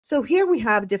So here we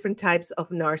have different types of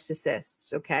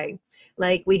narcissists, okay?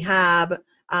 Like we have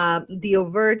the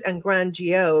overt and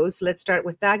grandiose. Let's start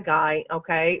with that guy,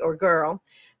 okay, or girl,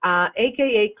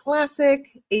 aka classic,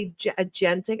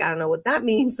 agentic. I don't know what that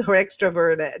means, or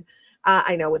extroverted.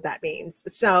 I know what that means.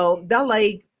 So they're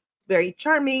like very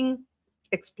charming,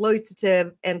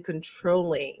 exploitative, and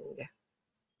controlling.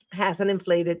 Has an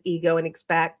inflated ego and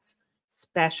expects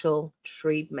special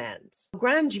treatment.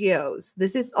 Grandiose,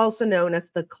 this is also known as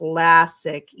the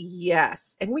classic,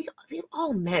 yes. And we've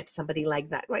all met somebody like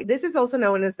that, right? This is also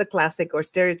known as the classic or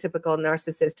stereotypical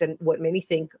narcissist, and what many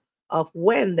think of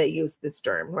when they use this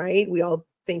term, right? We all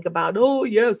think about, oh,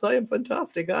 yes, I am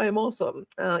fantastic, I am awesome.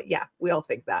 Yeah, we all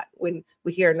think that when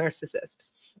we hear narcissist.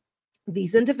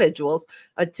 These individuals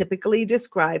are typically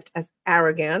described as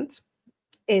arrogant,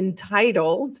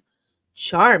 entitled,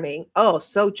 charming. Oh,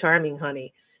 so charming,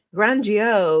 honey.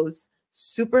 Grandiose,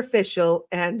 superficial,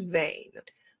 and vain.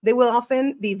 They will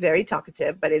often be very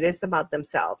talkative, but it is about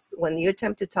themselves. When you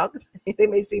attempt to talk, they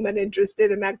may seem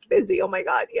uninterested and act busy. Oh my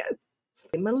God, yes.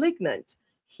 Malignant.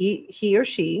 He or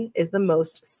she is the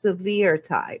most severe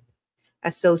type,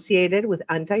 associated with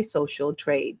antisocial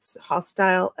traits,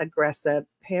 hostile, aggressive,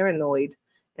 paranoid,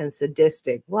 and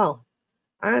sadistic. Well,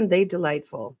 aren't they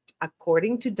delightful?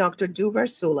 According to Dr.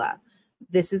 Duvarsula,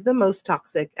 this is the most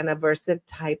toxic and aversive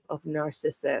type of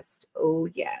narcissist. Oh,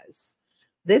 yes.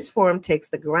 This form takes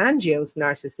the grandiose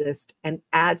narcissist and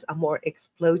adds a more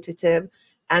exploitative,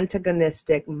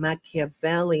 antagonistic,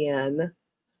 Machiavellian,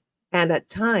 and at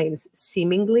times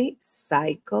seemingly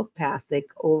psychopathic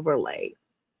overlay.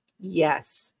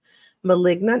 Yes.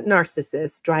 Malignant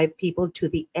narcissists drive people to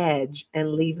the edge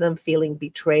and leave them feeling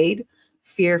betrayed,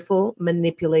 fearful,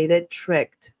 manipulated,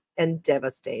 tricked, and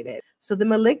devastated. So the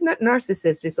malignant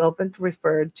narcissist is often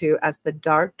referred to as the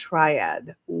dark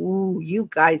triad. Ooh, you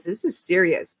guys, this is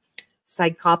serious.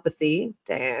 Psychopathy,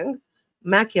 dang,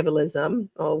 Machiavellism,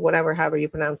 or whatever, however you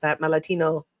pronounce that. My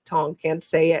Latino tongue can't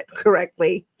say it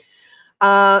correctly.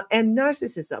 And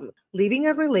narcissism. Leaving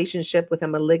a relationship with a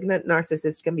malignant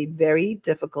narcissist can be very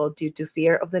difficult due to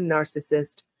fear of the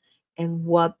narcissist and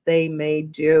what they may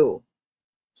do.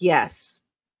 Yes,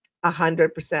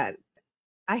 100%.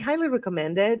 I highly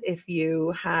recommend it if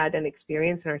you had an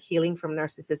experience and are healing from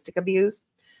narcissistic abuse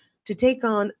to take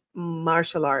on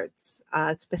martial arts,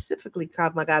 specifically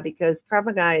Krav Maga, because Krav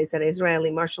Maga is an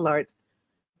Israeli martial art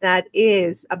that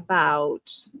is about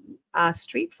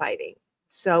street fighting.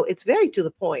 So it's very to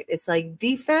the point. It's like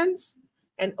defense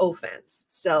and offense.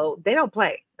 So they don't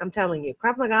play. I'm telling you,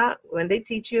 Krav Maga, when they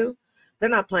teach you, they're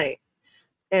not playing.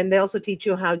 And they also teach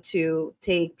you how to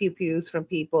take pew-pews from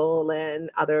people and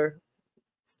other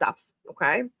stuff.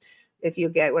 Okay. If you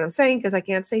get what I'm saying, because I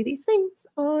can't say these things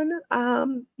on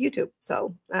YouTube.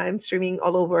 So I'm streaming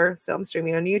all over. So I'm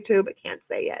streaming on YouTube. I can't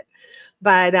say it.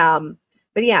 But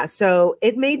yeah, so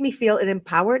it made me feel, it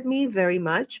empowered me very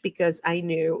much, because I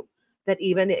knew that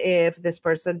even if this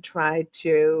person tried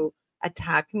to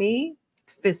attack me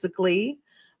physically,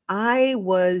 I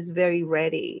was very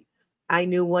ready. I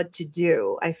knew what to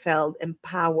do. I felt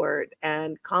empowered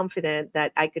and confident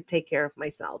that I could take care of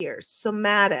myself. Here,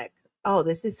 somatic. Oh,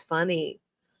 this is funny.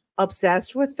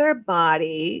 Obsessed with their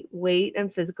body, weight,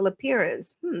 and physical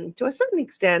appearance. To a certain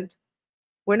extent,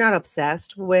 we're not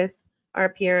obsessed with our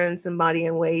appearance and body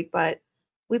and weight, but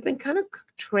we've been kind of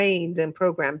trained and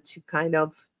programmed to kind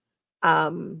of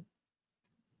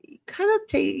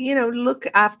take, look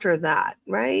after that,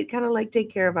 right? Kind of like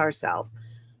take care of ourselves.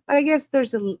 But I guess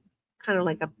there's a kind of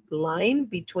like a line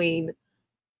between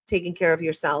taking care of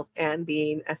yourself and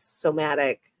being a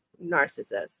somatic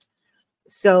narcissist.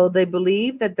 So they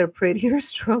believe that they're prettier,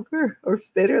 stronger, or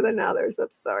fitter than others. I'm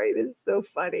sorry, this is so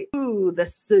funny. Ooh, the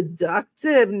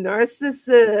seductive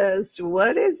narcissist.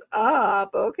 What is up?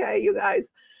 Okay, you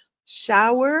guys.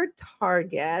 Shower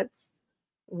targets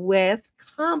with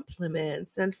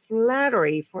compliments and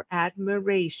flattery for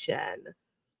admiration.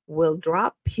 Will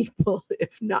drop people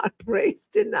if not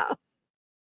praised enough.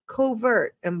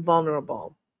 Covert and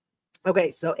vulnerable. Okay,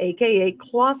 so AKA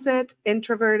closet,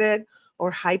 introverted,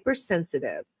 or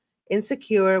hypersensitive,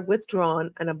 insecure,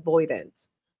 withdrawn, and avoidant,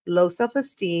 low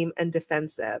self-esteem and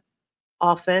defensive,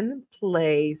 often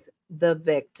plays the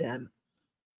victim.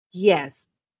 Yes,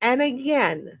 and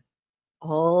again,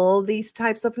 all these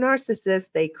types of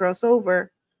narcissists, they cross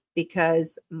over,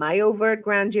 because my overt,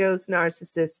 grandiose,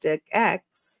 narcissistic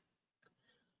ex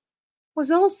was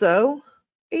also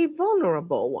a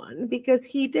vulnerable one, because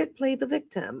he did play the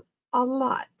victim a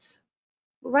lot,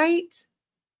 right?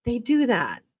 They do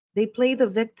that. They play the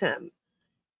victim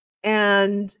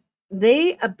and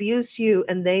they abuse you,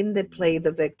 and then they play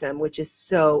the victim, which is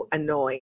so annoying.